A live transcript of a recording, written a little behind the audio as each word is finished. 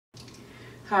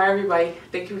Hi everybody,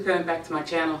 thank you for coming back to my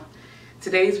channel.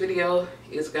 Today's video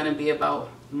is going to be about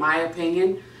my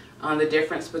opinion on the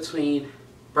difference between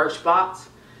Birchbox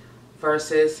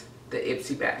versus the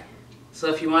Ipsy bag. So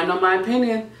if you want to know my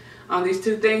opinion on these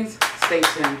two things, stay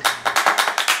tuned.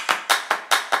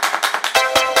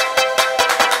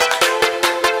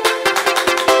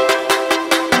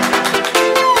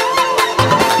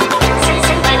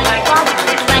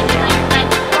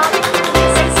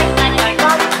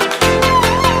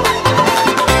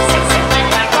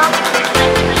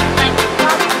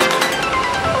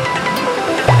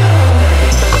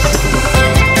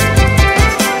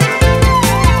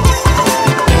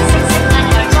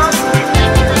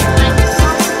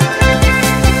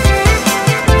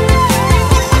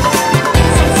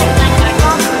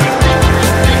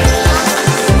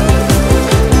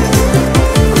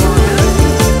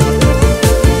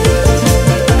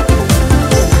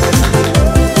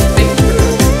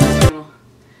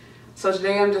 So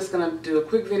today I'm just going to do a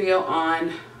quick video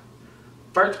on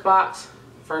Birchbox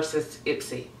versus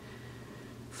Ipsy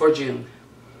for June.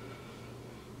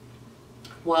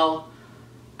 Well,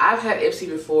 I've had Ipsy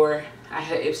before. I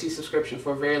had Ipsy subscription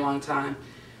for a very long time.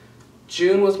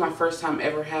 June was my first time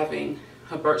ever having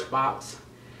a Birchbox,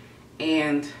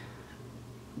 and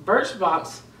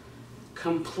Birchbox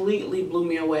completely blew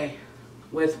me away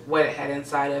with what it had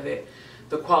inside of it.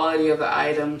 The quality of the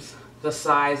items, the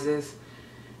sizes,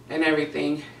 and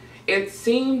everything. It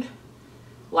seemed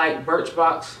like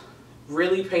Birchbox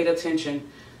really paid attention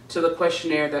to the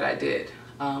questionnaire that I did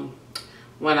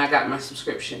when I got my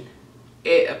subscription.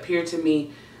 It appeared to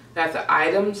me that the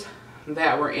items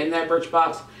that were in that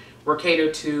Birchbox were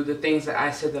catered to the things that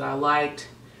I said that I liked,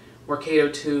 were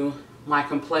catered to my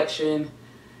complexion,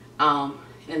 and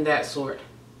that sort.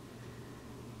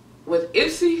 With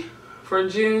Ipsy for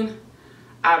June,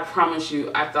 I promise you,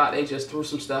 I thought they just threw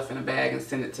some stuff in a bag and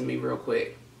sent it to me real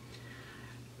quick.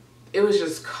 It was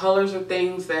just colors of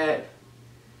things that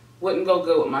wouldn't go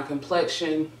good with my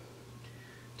complexion.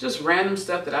 Just random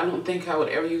stuff that I don't think I would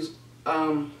ever use.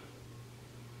 I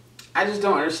just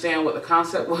don't understand what the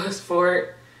concept was for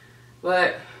it,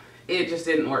 but it just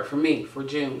didn't work for me for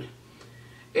June.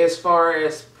 As far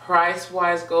as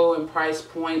price-wise go and price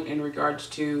point in regards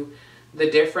to the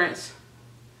difference,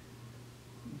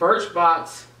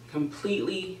 Birchbox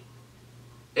completely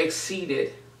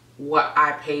exceeded what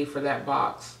I paid for that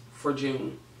box for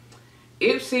June.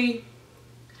 Ipsy,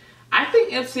 I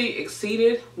think Ipsy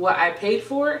exceeded what I paid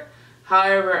for it.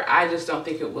 However, I just don't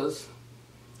think it was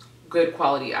good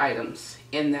quality items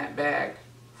in that bag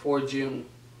for June.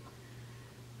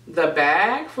 The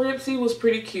bag for Ipsy was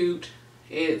pretty cute.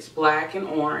 It's black and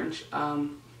orange.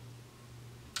 I'm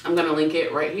gonna link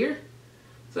it right here.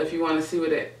 So if you want to see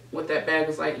what that bag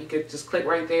was like, you could just click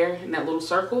right there in that little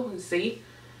circle and see.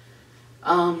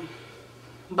 But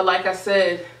like I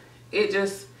said, it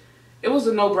was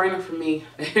a no-brainer for me.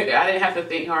 I didn't have to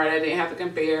think hard. I didn't have to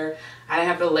compare. I didn't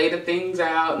have to lay the things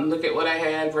out and look at what I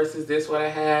had versus this what I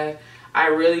had. I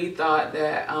really thought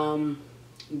that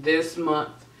this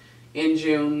month in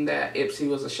June that Ipsy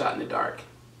was a shot in the dark.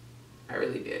 I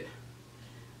really did.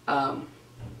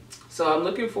 So I'm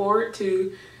looking forward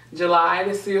to July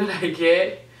to see what I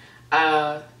get,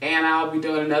 and I'll be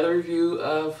doing another review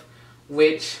of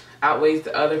which outweighs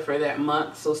the other for that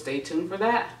month, so stay tuned for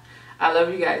that. I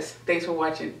love you guys. Thanks for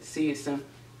watching. See you soon.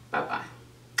 Bye bye.